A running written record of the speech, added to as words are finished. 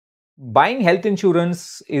buying health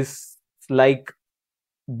insurance is like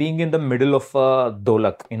being in the middle of a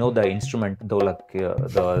Dholak, the instrument Dholak,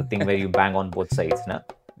 the thing where you bang on both sides. Na?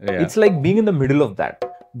 Yeah. It's like being in the middle of that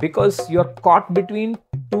because you're caught between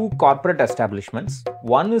two corporate establishments.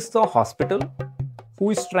 One is the hospital, who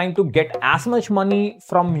is trying to get as much money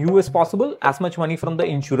from you as possible, as much money from the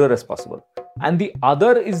insurer as possible. And the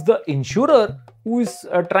other is the insurer, who is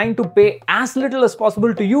trying to pay as little as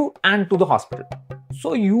possible to you and to the hospital.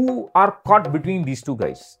 So you are caught between these two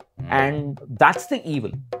guys. And that's the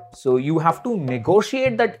evil. So you have to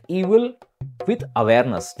negotiate that evil with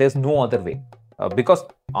awareness. There's no other way. Because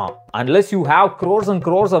unless you have crores and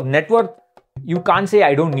crores of net worth, you can't say,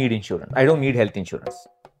 I don't need insurance. I don't need health insurance.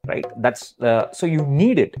 Right? That's so you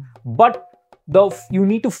need it. But you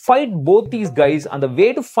need to fight both these guys. And the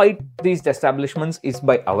way to fight these establishments is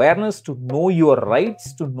by awareness, to know your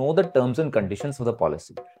rights, to know the terms and conditions of the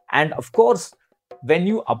policy. And of course, when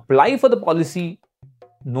you apply for the policy,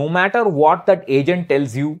 no matter what that agent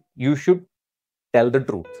tells you, you should tell the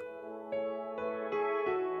truth.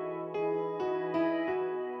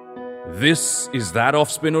 This is that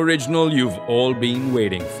Offspin original you've all been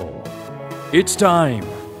waiting for. It's time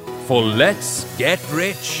for Let's Get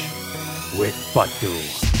Rich with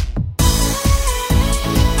Pattu.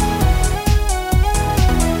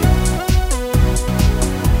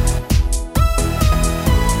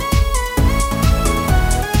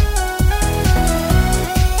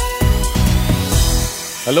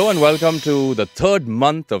 Hello and welcome to the third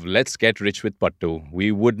month of Let's Get Rich with Pattu.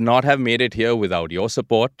 We would not have made it here without your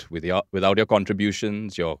support, without your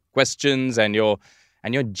contributions, your questions, and your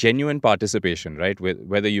genuine participation, right?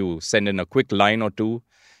 Whether you send in a quick line or two,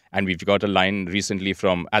 and we've got a line recently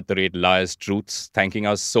from @LiarsTruths thanking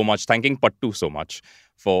us so much, thanking Pattu so much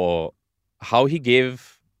for how he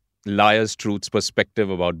gave Liars Truths perspective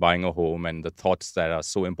about buying a home and the thoughts that are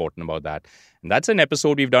so important about that. And that's an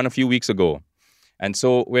episode we've done a few weeks ago. And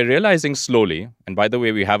so we're realizing slowly, and by the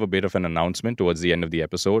way, we have a bit of an announcement towards the end of the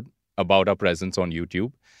episode about our presence on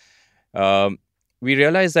YouTube. We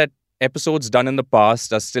realize that episodes done in the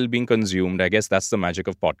past are still being consumed. I guess that's the magic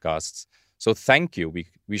of podcasts. So thank you.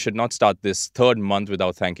 We should not start this third month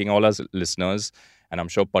without thanking all our listeners, and I'm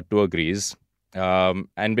sure Pattu agrees.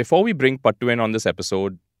 And before we bring Pattu in on this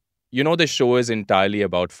episode, this show is entirely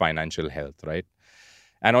about financial health, right?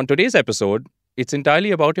 And on today's episode, it's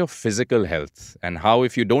entirely about your physical health and how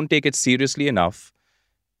if you don't take it seriously enough,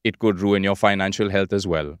 it could ruin your financial health as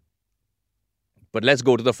well. But let's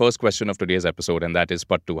go to the first question of today's episode, and that is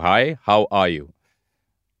Pattu. Hi, how are you?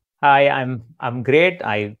 Hi, I'm great.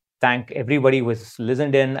 I thank everybody who has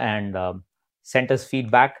listened in and sent us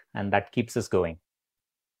feedback, and that keeps us going.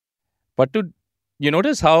 Pattu, you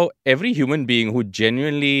notice how every human being who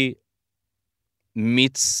genuinely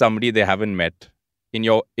meets somebody they haven't met,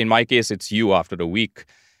 in my case, it's you after a week.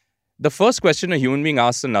 The first question a human being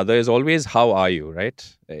asks another is always, how are you,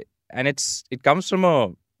 right? And it comes from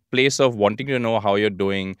a place of wanting to know how you're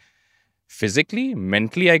doing physically,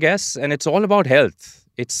 mentally, I guess. And it's all about health.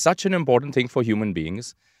 It's such an important thing for human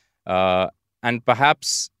beings. And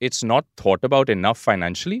perhaps it's not thought about enough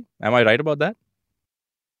financially. Am I right about that?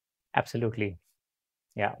 Absolutely.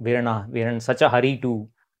 Yeah, we're in such a hurry to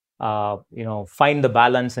find the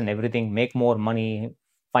balance and everything, make more money,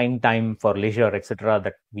 find time for leisure, etc.,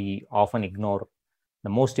 that we often ignore the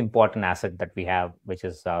most important asset that we have, which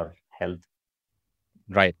is our health.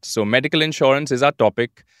 Right. So medical insurance is our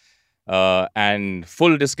topic. And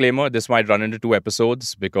full disclaimer, this might run into 2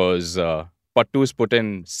 episodes because Pattu's put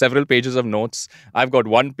in several pages of notes. I've got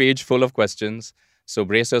 1 page full of questions. So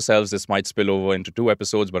brace yourselves, this might spill over into 2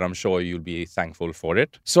 episodes, but I'm sure you'll be thankful for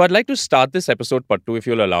it. So I'd like to start this episode, Pattu, if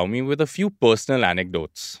you'll allow me, with a few personal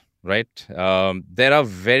anecdotes, right? There are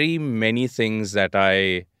very many things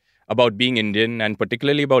about being Indian and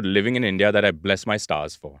particularly about living in India that I bless my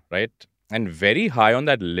stars for, right? And very high on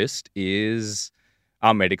that list is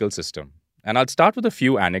our medical system. And I'll start with a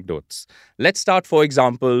few anecdotes. Let's start, for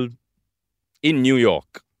example, in New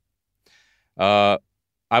York.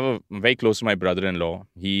 I'm very close to my brother-in-law.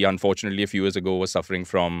 He, unfortunately, a few years ago was suffering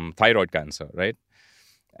from thyroid cancer, right?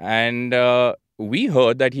 And we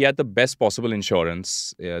heard that he had the best possible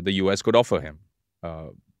insurance the US could offer him.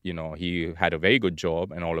 He had a very good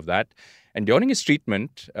job and all of that. And during his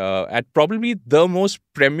treatment, at probably the most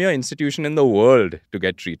premier institution in the world to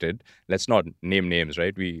get treated, let's not name names,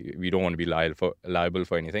 right? We don't want to be liable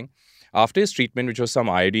for anything. After his treatment, which was some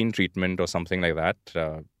iodine treatment or something like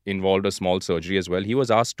that, involved a small surgery as well, he was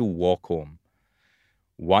asked to walk home.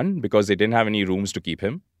 1, because they didn't have any rooms to keep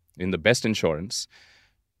him in the best insurance.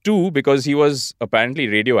 2, because he was apparently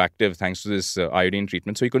radioactive thanks to this iodine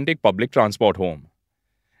treatment, so he couldn't take public transport home.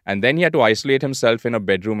 And then he had to isolate himself in a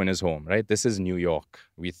bedroom in his home, right? This is New York.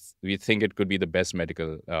 We think it could be the best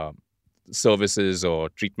medical services or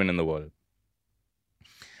treatment in the world.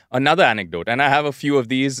 Another anecdote, and I have a few of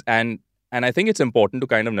these, and I think it's important to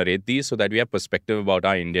kind of narrate these so that we have perspective about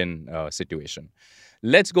our Indian situation.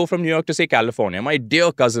 Let's go from New York to, say, California. My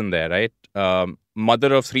dear cousin there, right?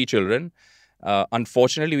 Mother of 3 children.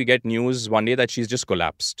 Unfortunately, we get news one day that she's just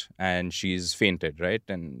collapsed and she's fainted, right?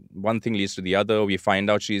 And one thing leads to the other. We find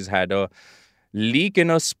out she's had a leak in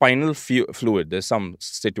her spinal fluid. There's some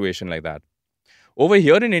situation like that. Over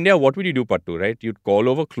here in India, what would you do, Pattu, right? You'd call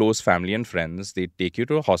over close family and friends. They'd take you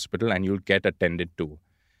to a hospital and you'll get attended to.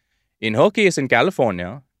 In her case, in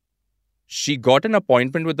California, she got an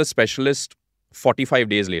appointment with the specialist 45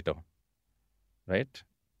 days later, right?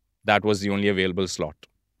 That was the only available slot.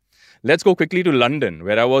 Let's go quickly to London,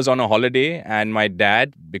 where I was on a holiday, and my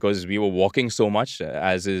dad, because we were walking so much,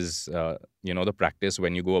 as is, the practice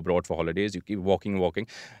when you go abroad for holidays, you keep walking.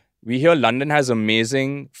 We hear London has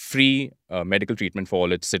amazing free medical treatment for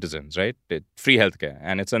all its citizens, right? Free healthcare,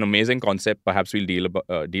 and it's an amazing concept. Perhaps we'll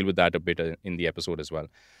deal with that a bit in the episode as well.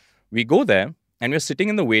 We go there, and we're sitting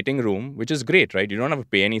in the waiting room, which is great, right? You don't have to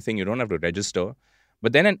pay anything, you don't have to register.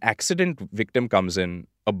 But then an accident victim comes in,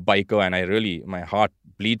 a biker, and my heart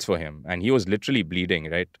bleeds for him. And he was literally bleeding,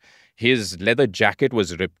 right? His leather jacket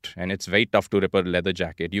was ripped, and it's very tough to rip a leather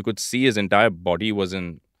jacket. You could see his entire body was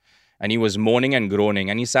in, and he was moaning and groaning.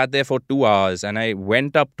 And he sat there for 2 hours, and I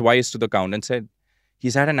went up twice to the counter and said,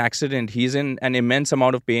 he's had an accident. He's in an immense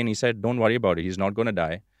amount of pain. He said, don't worry about it. He's not going to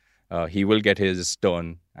die. He will get his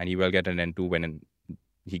turn, and he will get an N2 when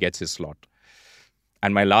he gets his slot.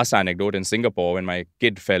 And my last anecdote, in Singapore, when my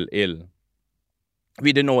kid fell ill,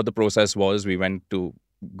 we didn't know what the process was. We went to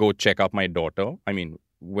go check up my daughter. I mean,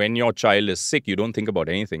 when your child is sick, you don't think about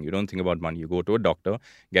anything. You don't think about money. You go to a doctor,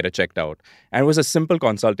 get it checked out. And it was a simple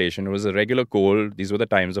consultation. It was a regular cold. These were the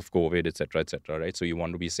times of COVID, etc., right? So you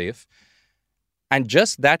want to be safe. And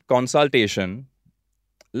just that consultation,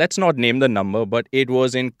 let's not name the number, but it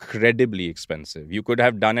was incredibly expensive. You could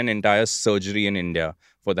have done an entire surgery in India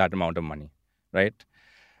for that amount of money, right?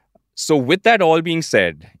 So with that all being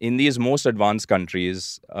said, in these most advanced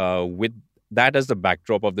countries, with that as the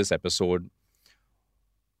backdrop of this episode,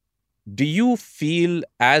 do you feel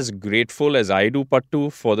as grateful as I do,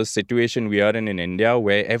 Pattu, for the situation we are in India,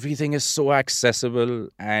 where everything is so accessible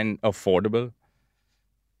and affordable?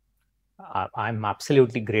 I'm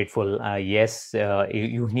absolutely grateful. Yes,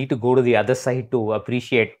 you need to go to the other side to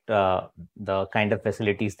appreciate the kind of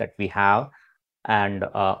facilities that we have. And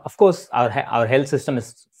of course, our health system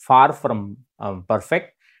is far from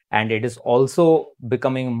perfect, and it is also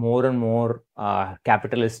becoming more and more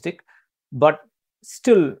capitalistic. But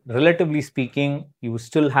still, relatively speaking, you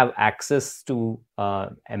still have access to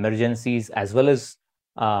emergencies as well as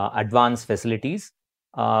advanced facilities,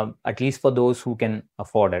 at least for those who can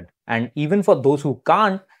afford it. And even for those who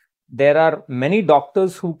can't, there are many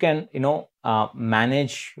doctors who can,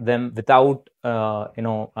 manage them without,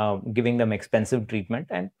 giving them expensive treatment,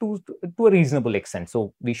 and to a reasonable extent.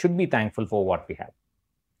 So we should be thankful for what we have.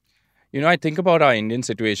 I think about our Indian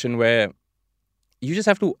situation where you just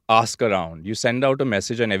have to ask around. You send out a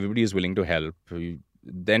message and everybody is willing to help.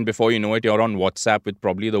 Then before you know it, you're on WhatsApp with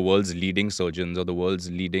probably the world's leading surgeons or the world's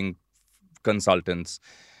leading consultants.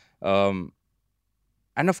 And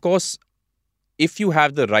of course, if you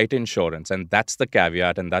have the right insurance, and that's the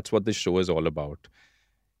caveat, and that's what this show is all about,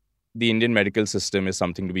 the Indian medical system is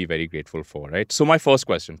something to be very grateful for, right? So my first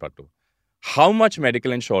question, Pattu, how much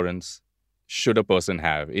medical insurance should a person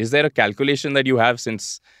have? Is there a calculation that you have,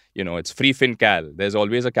 since, it's free FinCal? There's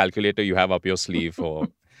always a calculator you have up your sleeve for.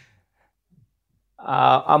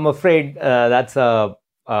 I'm afraid that's a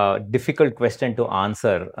difficult question to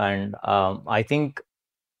answer. And I think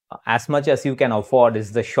as much as you can afford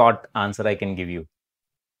is the short answer I can give you.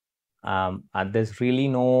 And there's really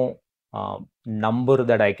no number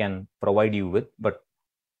that I can provide you with, but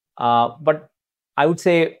I would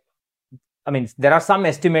say, there are some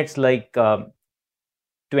estimates like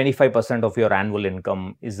 25% of your annual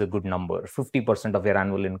income is a good number, 50% of your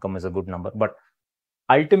annual income is a good number, but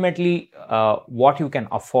ultimately what you can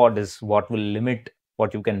afford is what will limit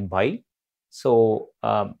what you can buy. So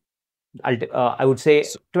I would say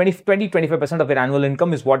 25% of your annual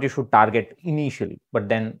income is what you should target initially, but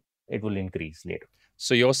then it will increase later.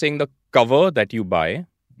 So you're saying the cover that you buy,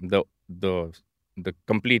 the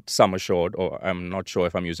complete sum assured, or I'm not sure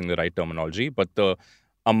if I'm using the right terminology, but the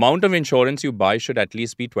amount of insurance you buy should at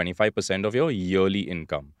least be 25% of your yearly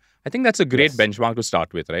income. I think that's a great benchmark to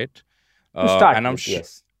start with, right?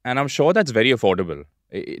 Yes. And I'm sure that's very affordable.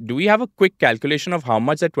 Do we have a quick calculation of how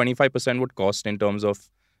much that 25% would cost in terms of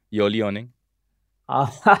yearly earning? Uh,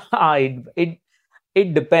 it, it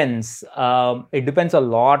it depends. It depends a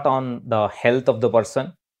lot on the health of the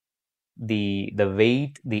person, the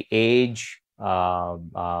weight, the age.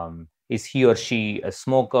 Is he or she a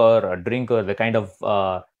smoker, a drinker, the kind of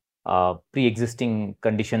pre-existing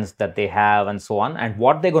conditions that they have, and so on, and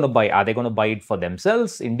what they're going to buy. Are they going to buy it for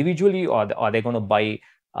themselves individually, or are they going to buy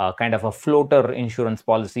kind of a floater insurance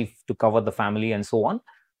policy to cover the family and so on?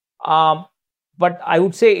 Um, but I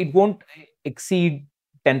would say it won't exceed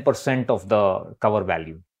 10% of the cover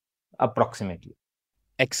value, approximately.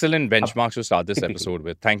 Excellent benchmarks to start this Typically. episode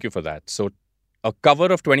with. Thank you for that. So, a cover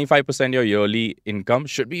of 25% your yearly income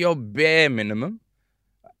should be your bare minimum,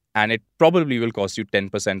 and it probably will cost you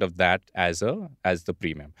 10% of that as the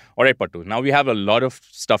premium. All right, Pattu. Now we have a lot of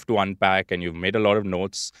stuff to unpack, and you've made a lot of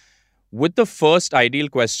notes. Would the first ideal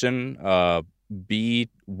question be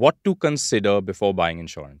what to consider before buying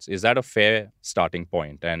insurance? Is that a fair starting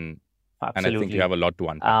point? And I think you have Absolutely. a lot to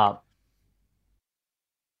unpack.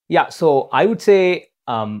 Yeah, so I would say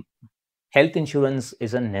health insurance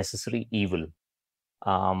is a necessary evil.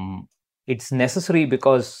 It's necessary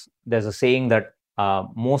because there's a saying that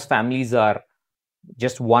most families are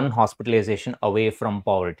just one hospitalization away from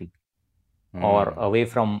poverty, or away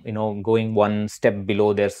from going one step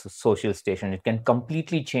below their social station. It can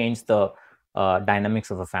completely change the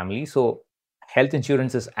dynamics of a family. So health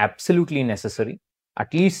insurance is absolutely necessary,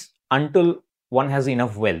 at least until one has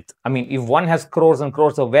enough wealth. I mean, if one has crores and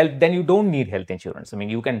crores of wealth, then you don't need health insurance. I mean,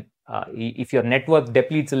 you can if your net worth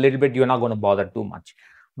depletes a little bit, you're not going to bother too much.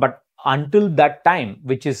 But until that time,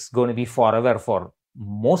 which is going to be forever for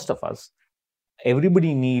most of us,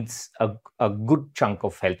 everybody needs a good chunk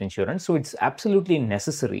of health insurance. So it's absolutely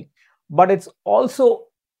necessary, but it's also,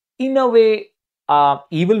 in a way,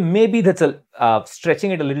 evil. Maybe that's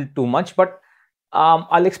stretching it a little too much, but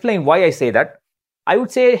I'll explain why I say that. I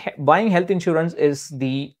would say buying health insurance is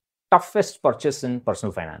the toughest purchase in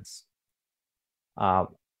personal finance.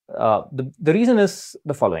 The reason is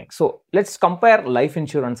the following. So let's compare life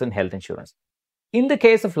insurance and health insurance. In the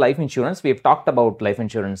case of life insurance, we have talked about life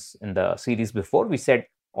insurance in the series before. We said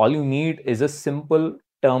all you need is a simple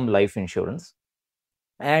term life insurance.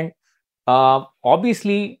 And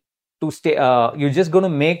obviously, to stay, you're just going to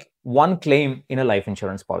make one claim in a life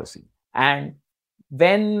insurance policy. And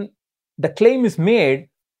when the claim is made,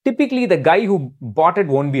 typically the guy who bought it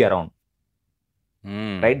won't be around.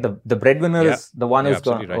 Right? The breadwinner is the one who's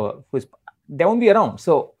going right. They won't be around.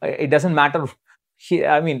 So it doesn't matter.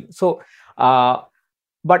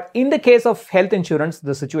 But in the case of health insurance,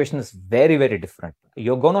 the situation is very, very different.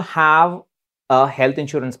 You're going to have a health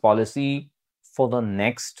insurance policy for the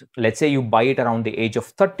next, let's say you buy it around the age of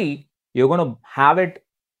 30, you're going to have it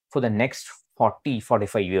for the next 40,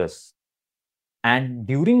 45 years. And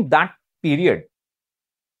during that period,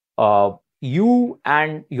 you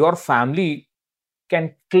and your family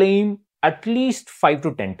can claim at least 5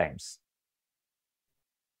 to 10 times.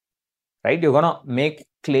 Right? You're going to make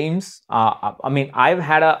claims. I mean, I've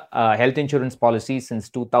had a health insurance policy since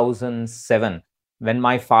 2007. When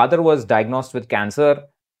my father was diagnosed with cancer,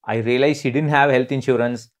 I realized he didn't have health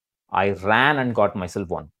insurance. I ran and got myself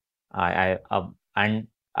one.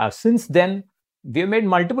 Since then, we have made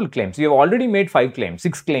multiple claims. We have already made 5 claims,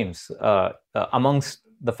 6 claims amongst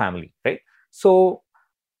the family, right? So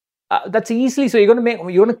that's easily. So you're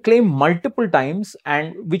going to claim multiple times,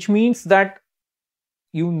 and which means that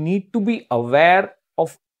you need to be aware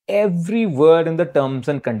of every word in the terms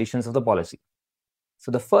and conditions of the policy. So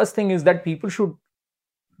the first thing is that people should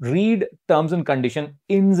read terms and condition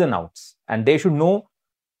ins and outs, and they should know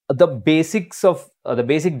the basics of the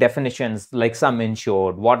basic definitions, like sum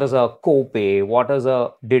insured, what is a copay, what is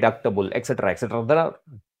a deductible, etc., etc.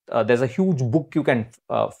 There's a huge book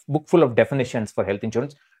book full of definitions for health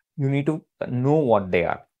insurance. You need to know what they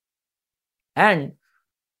are, and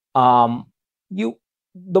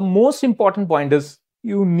the most important point is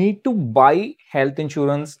you need to buy health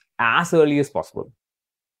insurance as early as possible,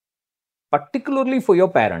 particularly for your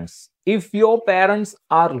parents. If your parents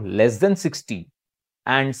are less than 60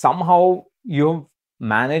 and somehow you've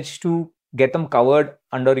managed to get them covered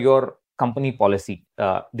under your company policy,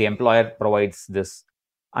 the employer provides this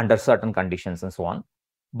under certain conditions and so on.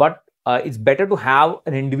 But it's better to have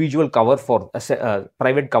an individual cover for a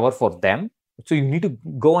private cover for them. So you need to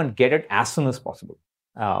go and get it as soon as possible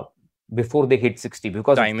before they hit 60,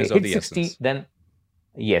 because Time if is they of hit the 60, essence. then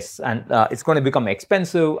yes, and it's going to become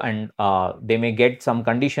expensive, and they may get some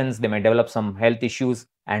conditions, they may develop some health issues,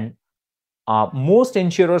 and most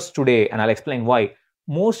insurers today, and I'll explain why,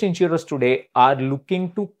 most insurers today are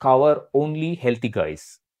looking to cover only healthy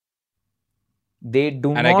guys. They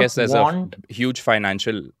do And I guess not there's a want... huge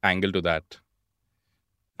financial angle to that.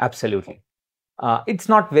 Absolutely. It's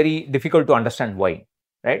not very difficult to understand why,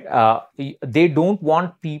 right? They don't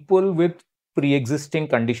want people with pre-existing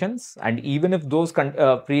conditions, and even if those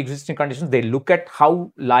pre-existing conditions, they look at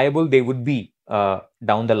how liable they would be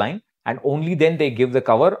down the line, and only then they give the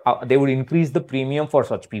cover. They would increase the premium for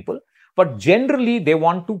such people, but generally they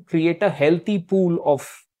want to create a healthy pool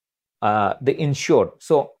of the insured.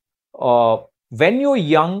 So when you're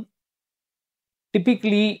young,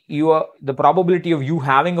 typically the probability of you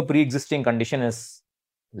having a pre-existing condition is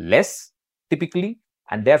less typically,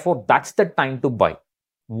 and therefore that's the time to buy.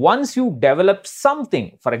 Once you develop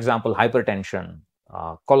something, for example, hypertension,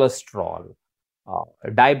 cholesterol,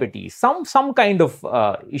 diabetes, some kind of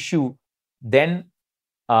issue, then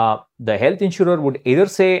the health insurer would either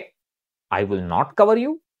say, I will not cover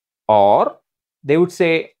you, or they would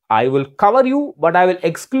say, I will cover you, but I will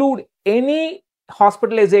exclude any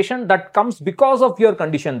hospitalization that comes because of your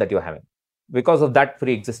condition that you're having, because of that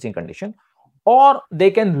pre-existing condition, or they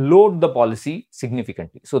can load the policy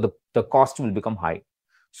significantly. So the cost will become high.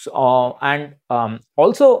 So,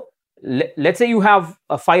 also, let's say you have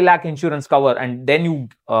a 5 lakh insurance cover and then you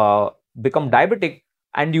become diabetic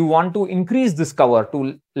and you want to increase this cover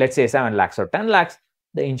to, let's say, 7 lakhs or 10 lakhs,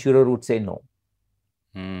 the insurer would say no.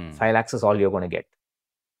 5 lakhs is all you're going to get.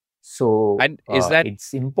 So And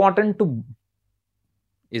it's important to...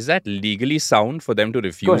 Is that legally sound for them to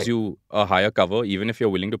refuse you a higher cover, even if you're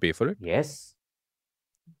willing to pay for it? Yes.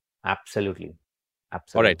 Absolutely.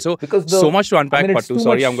 All right. So, so much to unpack, Pattu.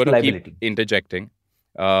 Sorry, I'm going to liability. keep interjecting.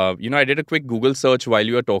 I did a quick Google search while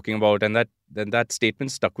you were talking about, and that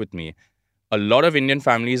statement stuck with me. A lot of Indian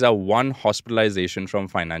families are one hospitalization from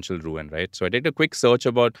financial ruin, right? So I did a quick search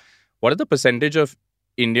about what are the percentage of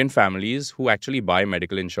Indian families who actually buy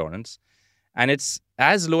medical insurance. And it's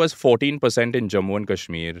as low as 14% in Jammu and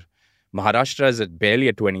Kashmir. Maharashtra is barely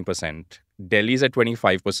at 20%. Delhi is at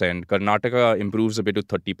 25%. Karnataka improves a bit to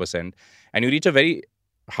 30%. And you reach a very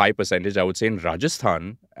high percentage, I would say, in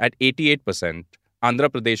Rajasthan at 88%. Andhra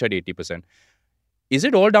Pradesh at 80%. Is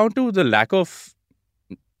it all down to the lack of,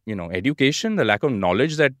 education, the lack of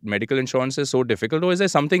knowledge that medical insurance is so difficult, or is there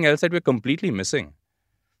something else that we're completely missing?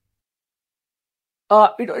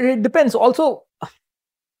 It depends. Also,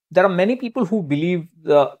 there are many people who believe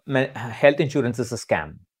the health insurance is a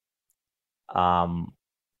scam.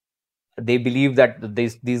 They believe that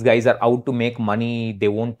these guys are out to make money. They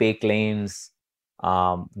won't pay claims.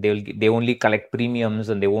 They only collect premiums,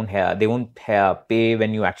 and they won't pay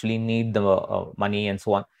when you actually need the money, and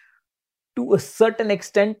so on. To a certain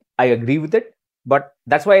extent, I agree with it, but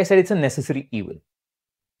that's why I said it's a necessary evil.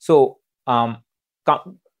 So,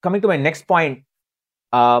 coming to my next point,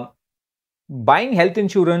 buying health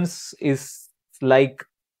insurance is like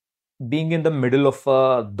being in the middle of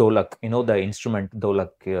a Dholak, the instrument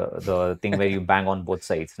Dholak, the thing where you bang on both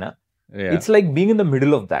sides. Yeah. It's like being in the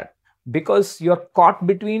middle of that, because you're caught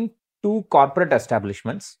between two corporate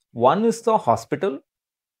establishments. One is the hospital,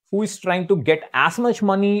 who is trying to get as much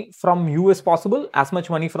money from you as possible, as much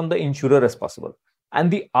money from the insurer as possible.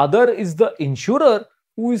 And the other is the insurer,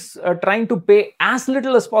 who is trying to pay as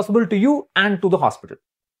little as possible to you and to the hospital.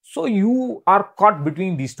 So you are caught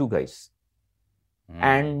between these two guys.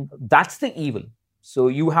 And that's the evil. So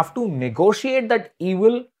you have to negotiate that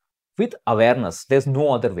evil with awareness. There's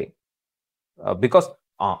no other way. Because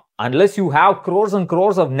unless you have crores and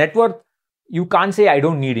crores of net worth, you can't say, I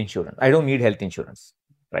don't need insurance. I don't need health insurance.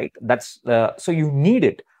 Right? That's so you need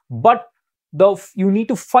it. But you need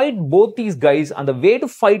to fight both these guys. And the way to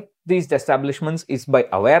fight these establishments is by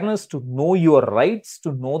awareness, to know your rights,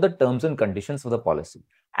 to know the terms and conditions of the policy.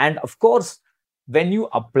 And of course, when you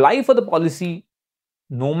apply for the policy,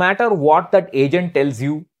 no matter what that agent tells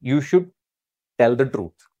you, you should tell the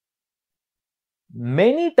truth.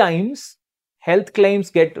 Many times, health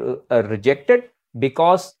claims get rejected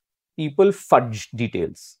because people fudge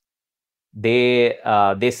details. They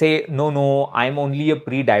say, no, I'm only a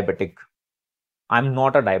pre-diabetic. I'm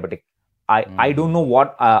not a diabetic. I don't know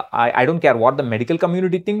what, I don't care what the medical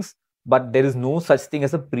community thinks, but there is no such thing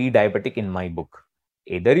as a pre-diabetic in my book.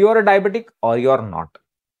 Either you're a diabetic or you're not.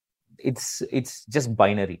 It's just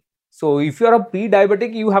binary. So if you're a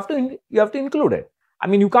pre-diabetic, you have to include it. I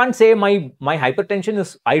mean, you can't say my hypertension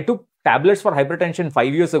is, I took tablets for hypertension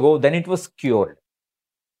 5 years ago, then it was cured.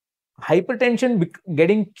 Hypertension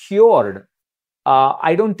getting cured,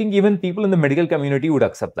 I don't think even people in the medical community would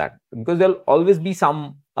accept that, because there'll always be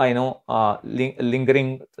some,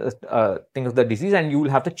 lingering things of the disease, and you will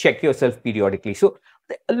have to check yourself periodically. So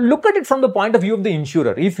look at it from the point of view of the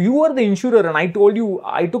insurer. If you are the insurer and I told you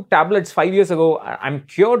I took tablets 5 years ago, I'm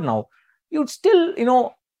cured now, you'd still,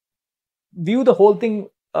 view the whole thing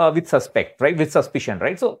with suspicion,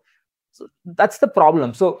 right? So that's the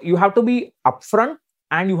problem. So you have to be upfront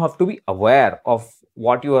and you have to be aware of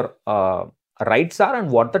what your rights are and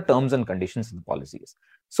what the terms and conditions of the policy is.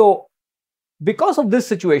 So because of this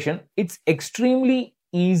situation, it's extremely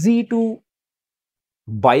easy to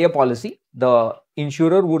buy a policy. The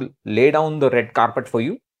insurer will lay down the red carpet for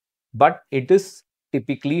you, but it is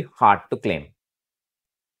typically hard to claim.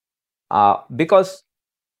 Because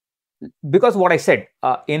what I said,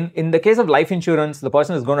 in the case of life insurance, the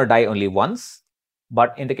person is going to die only once,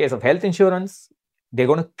 but in the case of health insurance, they're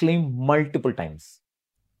going to claim multiple times.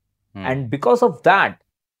 And because of that,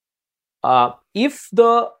 if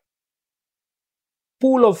the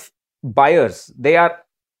pool of buyers, they are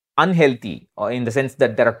unhealthy, or in the sense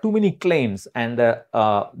that there are too many claims and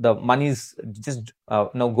the money is just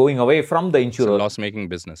going away from the insurer. It's a loss-making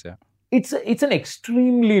business, yeah. It's an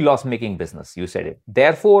extremely loss-making business. You said it.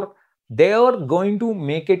 Therefore, they are going to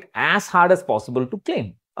make it as hard as possible to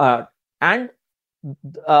claim, and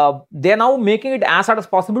they are now making it as hard as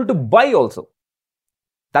possible to buy also.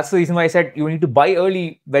 That's the reason why I said you need to buy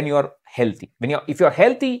early when you are healthy. If you're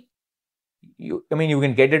healthy, you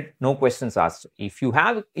can get it, no questions asked. If you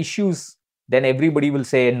have issues, then everybody will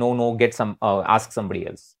say no, get some, ask somebody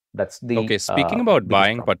else. That's the okay. Speaking about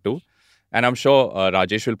buying, Pattu, and I'm sure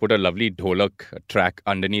Rajesh will put a lovely Dholak track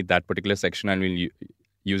underneath that particular section, and we'll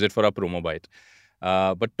use it for our promo bite.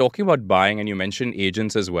 But talking about buying, and you mentioned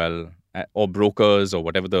agents as well, or brokers, or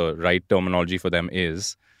whatever the right terminology for them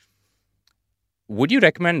is. Would you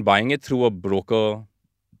recommend buying it through a broker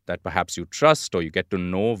that perhaps you trust or you get to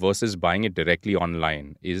know versus buying it directly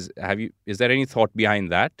online? Is there any thought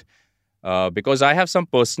behind that? Because I have some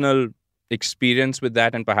personal experience with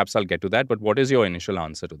that, and perhaps I'll get to that. But what is your initial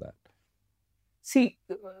answer to that? See,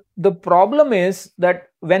 the problem is that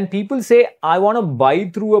when people say, I want to buy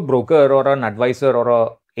through a broker or an advisor or an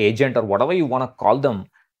agent or whatever you want to call them,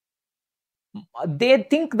 they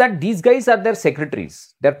think that these guys are their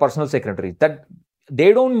secretaries, their personal secretaries, that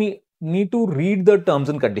they don't need to read the terms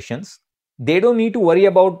and conditions. They don't need to worry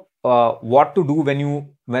about what to do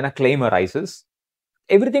when a claim arises.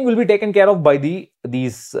 Everything will be taken care of by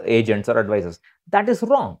these agents or advisors. That is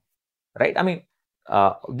wrong, right?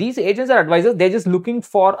 These agents or advisors, they're just looking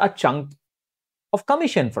for a chunk of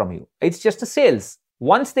commission from you. It's just a sales.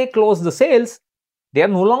 Once they close the sales, they are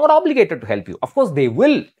no longer obligated to help you. Of course, they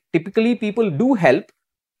will. Typically, people do help,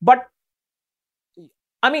 but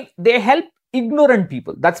they help ignorant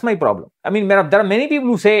people. That's my problem. There are many people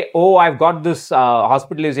who say, oh, I've got this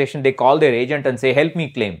hospitalization. They call their agent and say, help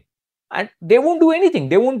me claim. And they won't do anything.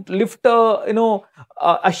 They won't lift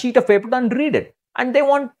a sheet of paper and read it. And they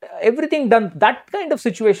want everything done. That kind of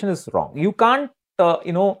situation is wrong. You can't,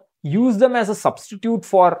 use them as a substitute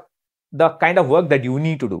for the kind of work that you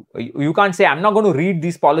need to do. You can't say, I'm not going to read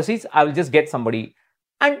these policies. I will just get somebody.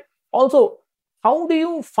 And also, how do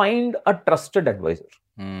you find a trusted advisor?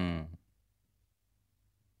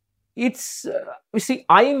 It's,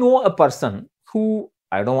 I know a person who,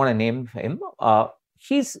 I don't want to name him,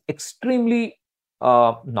 he's extremely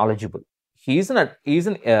knowledgeable. He's an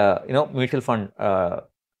mutual fund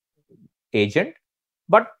agent,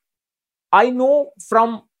 but I know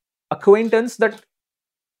from acquaintance that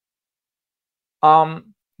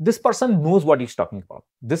this person knows what he's talking about.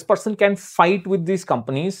 This person can fight with these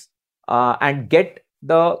companies and get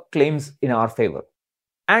the claims in our favor.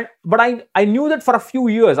 But I knew that for a few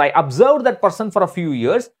years. I observed that person for a few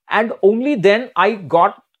years, and only then I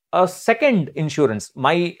got a second insurance.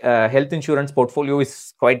 My health insurance portfolio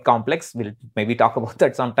is quite complex. We'll maybe talk about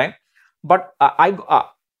that sometime. But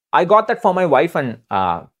I got that for my wife and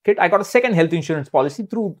kid. I got a second health insurance policy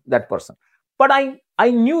through that person. But I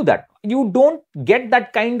knew that you don't get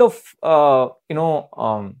that kind of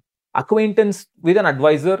acquaintance with an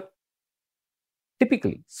advisor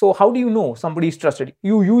typically. So how do you know somebody is trusted?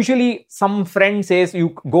 You usually, some friend says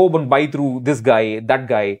you go and buy through this guy, that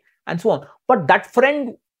guy, and so on. But that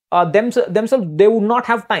friend themselves, they would not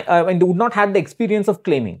have time, they would not have the experience of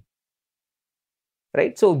claiming,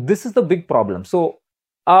 right? So this is the big problem. So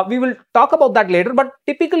we will talk about that later. But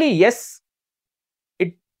typically, yes,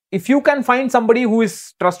 if you can find somebody who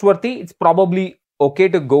is trustworthy, it's probably okay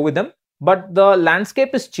to go with them. But the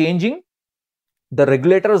landscape is changing. The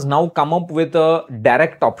regulator has now come up with a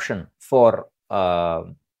direct option for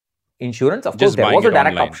insurance. Of course, there was a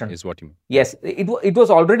direct option. Is what you mean? Yes, it was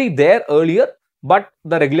already there earlier, but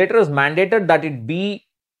the regulator has mandated that it be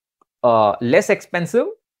less expensive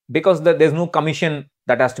because there's no commission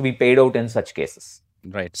that has to be paid out in such cases.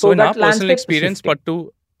 Right. So in our personal experience,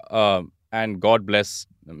 Pattu, and God bless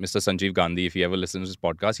Mr. Sanjeev Gandhi, if he ever listens to this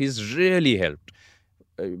podcast, he's really helped.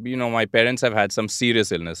 My parents have had some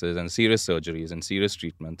serious illnesses and serious surgeries and serious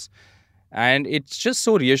treatments. And it's just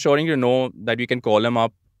so reassuring to know that we can call him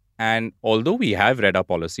up. And although we have read our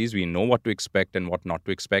policies, we know what to expect and what not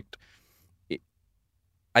to expect.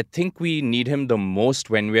 I think we need him the most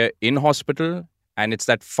when we're in hospital and it's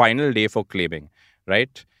that final day for claiming,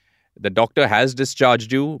 right? The doctor has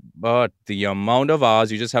discharged you, but the amount of hours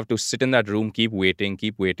you just have to sit in that room, keep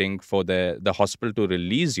waiting for the hospital to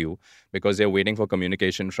release you because they're waiting for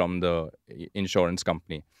communication from the insurance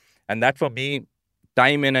company. And that for me,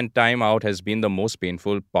 time in and time out has been the most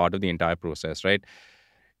painful part of the entire process, right?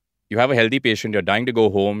 You have a healthy patient, you're dying to go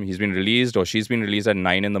home, he's been released or she's been released at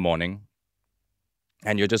 9 in the morning,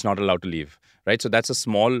 and you're just not allowed to leave, right? So that's a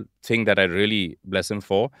small thing that I really bless him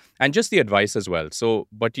for, and just the advice as well. So,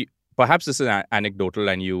 but perhaps this is anecdotal,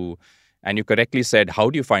 and you correctly said, how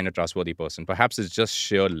do you find a trustworthy person? Perhaps it's just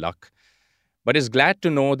sheer luck, but it's glad to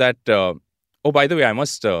know that. Oh, by the way, I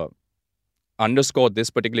must underscore this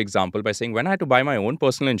particular example by saying when I had to buy my own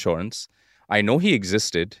personal insurance, I know he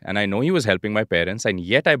existed and I know he was helping my parents, and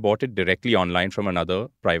yet I bought it directly online from another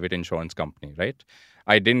private insurance company, right?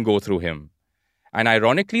 I didn't go through him. And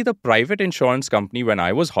ironically, the private insurance company, when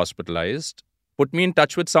I was hospitalized, put me in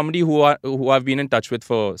touch with somebody who I've been in touch with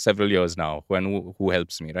for several years now, who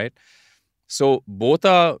helps me, right? So both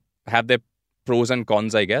have their pros and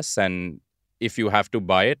cons, I guess. And if you have to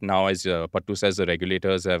buy it now, as Pattu says, the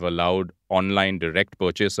regulators have allowed online direct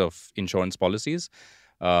purchase of insurance policies.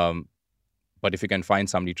 But if you can find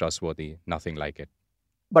somebody trustworthy, nothing like it.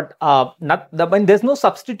 But when there's no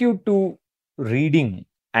substitute to reading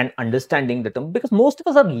and understanding the term, because most of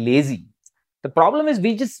us are lazy. The problem is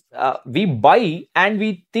we buy and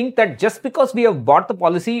we think that just because we have bought the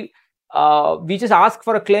policy, we just ask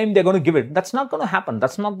for a claim, they're going to give it. That's not going to happen.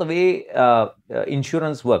 That's not the way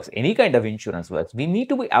insurance works. Any kind of insurance works. We need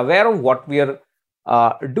to be aware of what we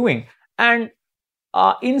are doing. And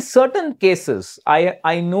in certain cases,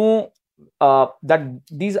 I know that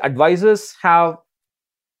these advisors have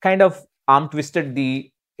kind of arm twisted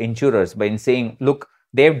the insurers by saying, look,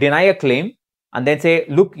 they deny a claim and then say,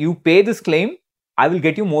 look, you pay this claim, I will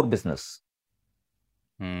get you more business.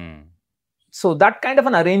 So that kind of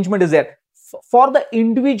an arrangement is there. For the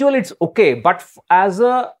individual, it's okay. But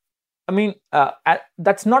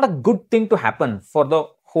that's not a good thing to happen for the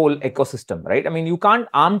whole ecosystem, right? I mean, you can't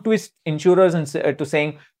arm twist insurers and to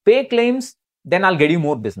saying, pay claims, then I'll get you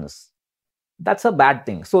more business. That's a bad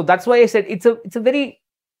thing. So that's why I said it's a very,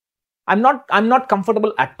 I'm not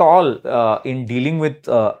comfortable at all in dealing with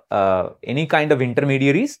any kind of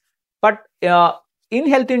intermediaries. But in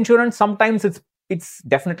health insurance, sometimes it's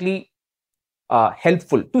definitely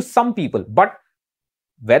helpful to some people. But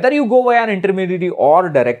whether you go via an intermediary or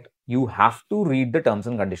direct, you have to read the terms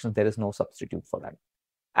and conditions. There is no substitute for that.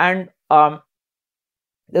 And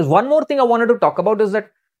there's one more thing I wanted to talk about is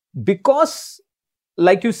that because,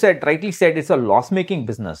 like you said, rightly said, it's a loss-making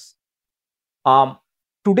business.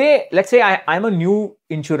 Today, let's say I'm a new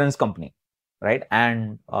insurance company, right?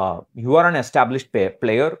 And you are an established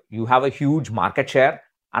player. You have a huge market share,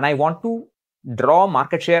 and I want to draw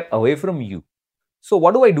market share away from you. So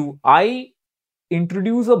what do? I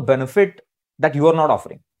introduce a benefit that you are not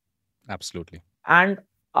offering. Absolutely. And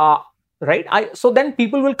right, so then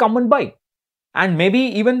people will come and buy, and maybe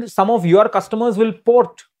even some of your customers will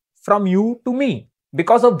port from you to me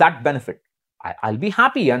because of that benefit. I'll be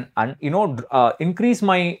happy and increase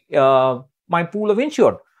my my pool of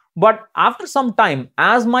insured. But after some time,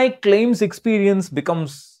 as my claims experience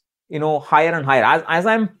becomes higher and higher, as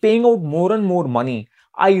I'm paying out more and more money,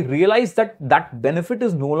 I realize that benefit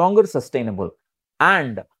is no longer sustainable,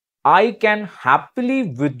 and I can happily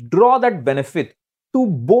withdraw that benefit to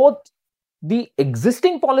both the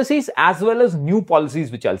existing policies as well as new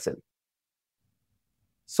policies which I'll sell.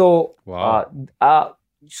 So, wow.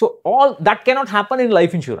 So all that cannot happen in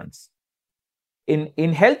life insurance.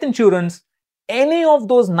 In health insurance, any of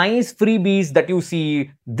those nice freebies that you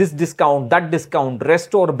see, this discount, that discount,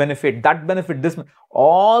 restore benefit, that benefit, this,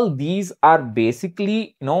 all these are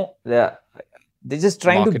basically, they're just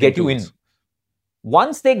trying Marketing to get you in.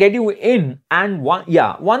 Once they get you in, and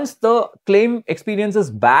once the claim experience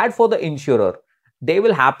is bad for the insurer, they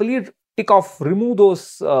will happily remove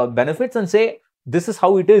those benefits and say, this is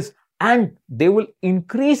how it is. And they will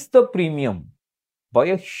increase the premium by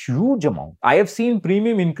a huge amount. I have seen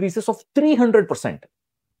premium increases of 300%.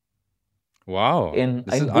 Wow. In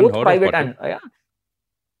both private and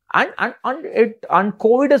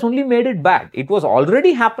COVID has only made it bad. It was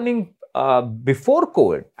already happening before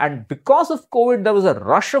COVID. And because of COVID, there was a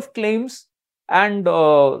rush of claims. and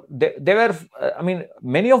they were. I mean,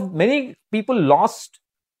 many people lost.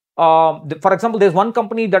 For example, there's one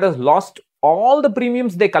company that has lost all the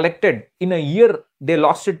premiums they collected in a year. They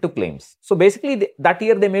lost it to claims. So basically, that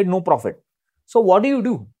year they made no profit. So what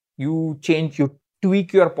do? You change, you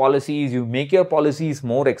tweak your policies, you make your policies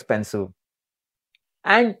more expensive,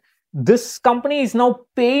 and this company is now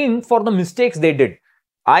paying for the mistakes they did.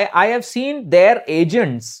 I have seen their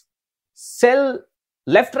agents sell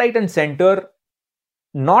left, right, and center,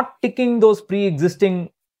 not ticking those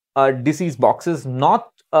pre-existing disease boxes,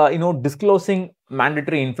 not disclosing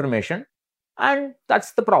mandatory information, and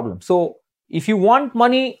that's the problem. So if you want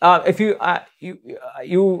money, if you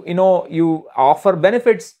offer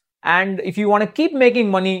benefits, and if you want to keep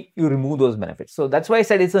making money, you remove those benefits. So that's why I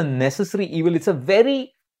said it's a necessary evil. It's a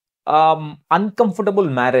very uncomfortable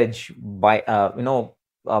marriage by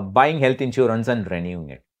buying health insurance and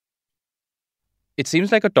renewing it. It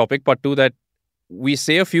seems like a topic, Pattu, that we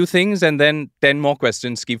say a few things and then 10 more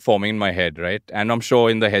questions keep forming in my head, right? And I'm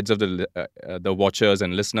sure in the heads of the watchers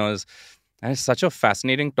and listeners. And it's such a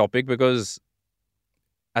fascinating topic because,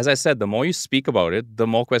 as I said, the more you speak about it, the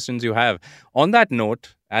more questions you have. On that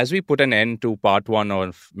note, as we put an end to part 1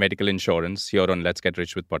 of medical insurance here on Let's Get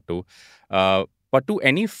Rich with Pattu, Pattu,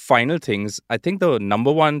 any final things? I think the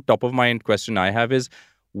number one top of mind question I have is,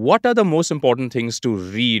 what are the most important things to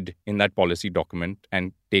read in that policy document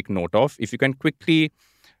and take note of? If you can quickly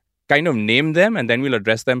kind of name them, and then we'll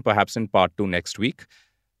address them perhaps in part 2 next week.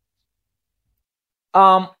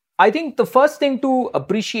 I think the first thing to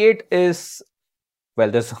appreciate is, well,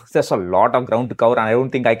 there's a lot of ground to cover, and I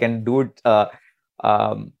don't think I can do it.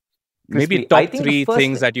 Maybe top 3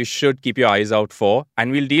 things that you should keep your eyes out for,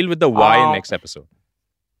 and we'll deal with the why in next episode.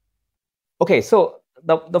 Okay, so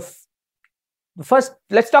the first,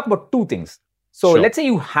 let's talk about 2 things. So Let's say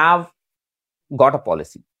you have got a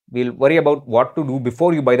policy. We'll worry about what to do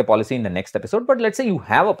before you buy the policy in the next episode. But let's say you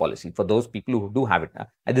have a policy for those people who do have it.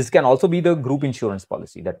 And this can also be the group insurance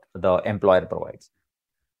policy that the employer provides.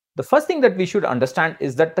 The first thing that we should understand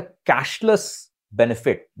is that the cashless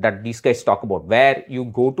benefit that these guys talk about, where you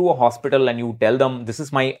go to a hospital and you tell them, this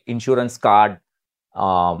is my insurance card,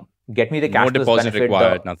 get me the cashless deposit benefit.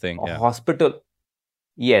 Required, nothing. Yeah. Hospital.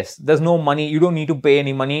 Yes, there's no money. You don't need to pay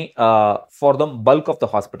any money for the bulk of the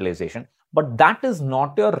hospitalization. But that is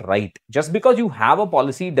not your right. Just because you have a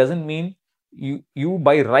policy doesn't mean you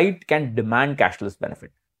by right can demand cashless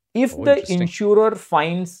benefit. If the insurer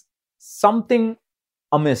finds something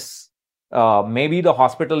amiss, maybe the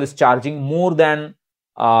hospital is charging more than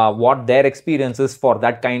what their experience is for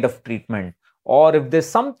that kind of treatment, or if there's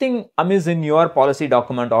something amiss in your policy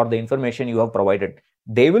document or the information you have provided,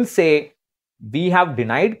 they will say, we have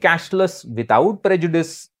denied cashless without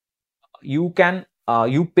prejudice. You can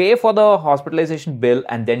you pay for the hospitalization bill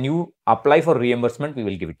and then you apply for reimbursement, we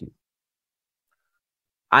will give it to you.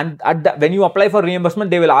 And when you apply for reimbursement,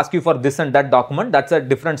 they will ask you for this and that document. That's a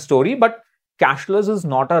different story. But cashless is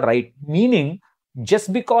not a right. Meaning,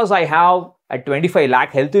 just because I have a 25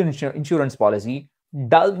 lakh health insurance policy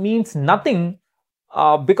means nothing.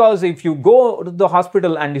 Because if you go to the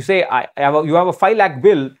hospital and you say, you have a 5 lakh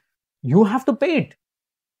bill, you have to pay it.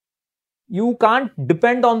 You can't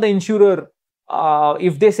depend on the insurer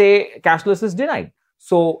if they say cashless is denied.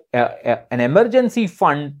 So an emergency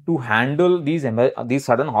fund to handle these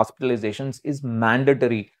sudden hospitalizations is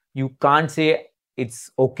mandatory. You can't say it's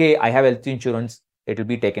okay, I have health insurance, it will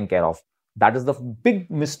be taken care of. That is the big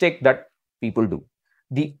mistake that people do.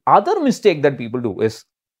 The other mistake that people do is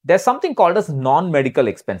there's something called as non-medical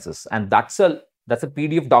expenses, and that's a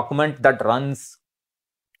PDF document that runs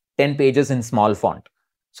 10 pages in small font.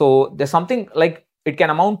 So there's something like, it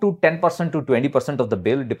can amount to 10% to 20% of the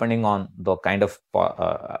bill, depending on the kind of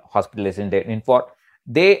hospitalization they're in for.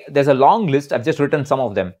 There's a long list. I've just written some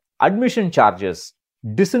of them. Admission charges,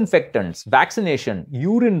 disinfectants, vaccination,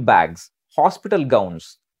 urine bags, hospital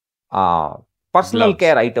gowns, personal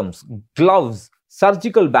care items, gloves,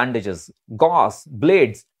 surgical bandages, gauze,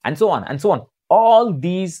 blades, and so on and so on. All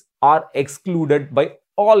these are excluded by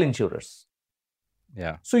all insurers.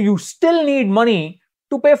 Yeah. So you still need money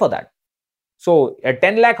to pay for that. So a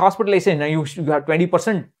 10 lakh hospitalization, and you have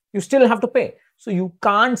 20%, you still have to pay. So you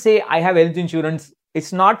can't say I have health insurance.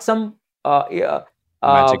 It's not some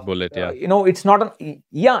magic bullet. Yeah. It's not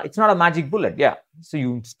a magic bullet. Yeah. So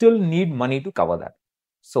you still need money to cover that.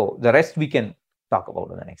 So the rest we can talk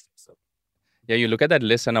about in the next episode. Yeah, you look at that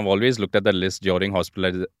list, and I've always looked at that list during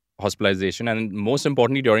hospitalization, and most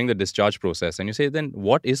importantly during the discharge process. And you say, then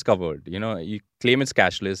what is covered? You claim it's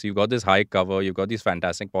cashless. You've got this high cover. You've got these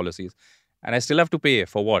fantastic policies. And I still have to pay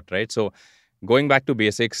for what, right? So going back to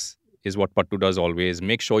basics, is what Pattu does always.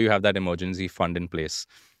 Make sure you have that emergency fund in place.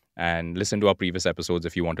 And listen to our previous episodes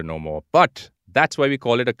if you want to know more. But that's why we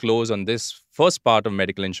call it a close on this first part of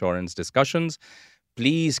medical insurance discussions.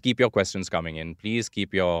 Please keep your questions coming in. Please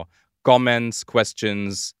keep your comments,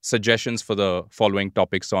 questions, suggestions for the following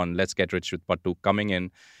topics on Let's Get Rich with Pattu coming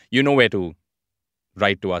in. You know where to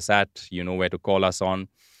write to us at. You know where to call us on.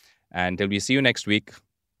 And till we see you next week,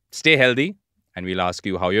 stay healthy. And we'll ask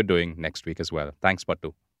you how you're doing next week as well. Thanks,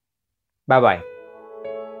 Pattu. Bye-bye.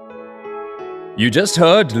 You just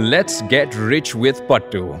heard Let's Get Rich with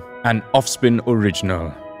Pattu, an Offspin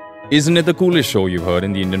original. Isn't it the coolest show you've heard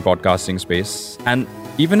in the Indian podcasting space? And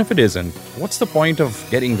even if it isn't, what's the point of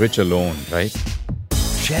getting rich alone, right?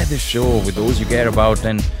 Share this show with those you care about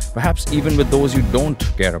and perhaps even with those you don't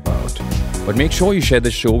care about. But make sure you share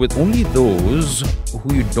this show with only those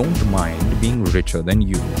who you don't mind being richer than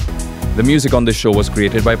you. The music on this show was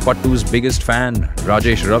created by Pattu's biggest fan,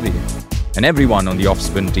 Rajesh Ravi. And everyone on the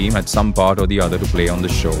Offspin team had some part or the other to play on the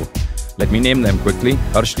show. Let me name them quickly.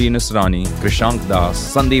 Harshli Nisrani, Krishank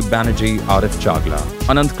Das, Sandeep Banerjee, Arif Chagla,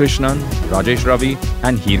 Anant Krishnan, Rajesh Ravi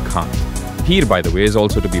and Heer Khan. Heer, by the way, is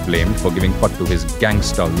also to be blamed for giving Pattu his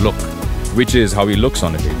gangster look, which is how he looks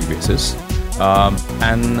on a daily basis.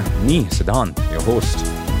 And me, Siddhant, your host.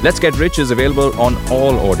 Let's Get Rich is available on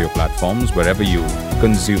all audio platforms wherever you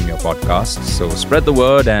consume your podcasts. So spread the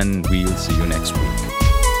word and we'll see you next week.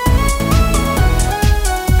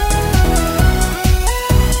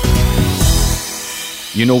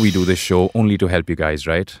 You know we do this show only to help you guys,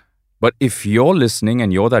 right? But if you're listening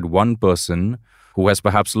and you're that one person who has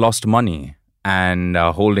perhaps lost money and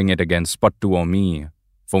holding it against Pattu or me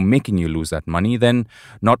for making you lose that money, then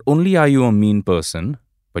not only are you a mean person,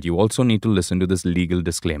 but you also need to listen to this legal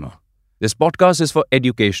disclaimer. This podcast is for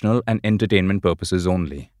educational and entertainment purposes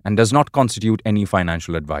only and does not constitute any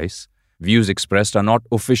financial advice. Views expressed are not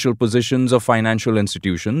official positions of financial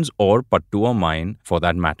institutions or Pattu or mine for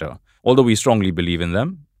that matter. Although we strongly believe in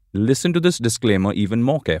them, listen to this disclaimer even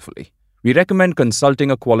more carefully. We recommend consulting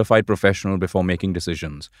a qualified professional before making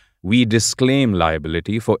decisions. We disclaim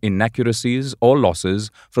liability for inaccuracies or losses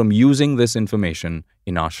from using this information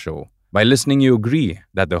in our show. By listening, you agree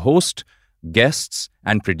that the host, guests,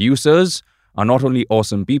 and producers are not only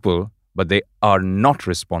awesome people, but they are not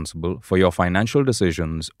responsible for your financial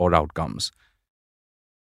decisions or outcomes.